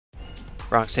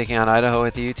Bronx taking on Idaho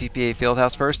at the UTPA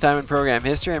Fieldhouse. First time in program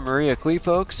history, and Maria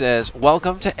Kleefolk says,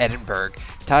 "Welcome to Edinburgh."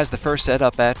 Ties the first set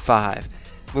up at 5.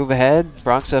 Move ahead,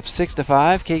 Bronx up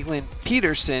 6-5. Caitlin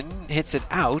Peterson hits it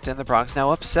out, and the Bronx now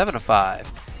up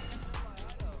 7-5.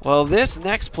 Well, this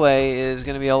next play is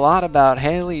going to be a lot about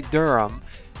Haley Durham.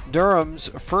 Durham's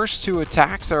first 2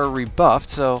 attacks are rebuffed,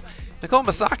 so Nicole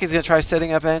Masaki is going to try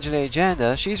setting up Anjanae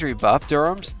Janda. She's rebuffed.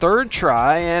 Durham's 3rd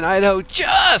try, and Idaho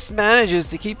just manages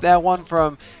to keep that one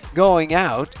from going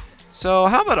out. So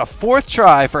how about a 4th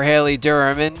try for Haley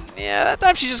Durham? And yeah, that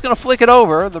time she's just going to flick it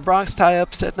over. The Bronx tie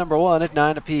up set number 1 at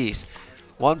 9 apiece.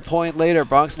 1 point later,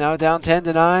 Bronx now down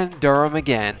 10-9. Durham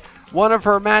again. One of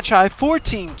her match-high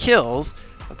 14 kills,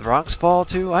 but the Bronx fall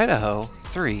to Idaho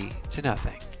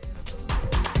 3-0.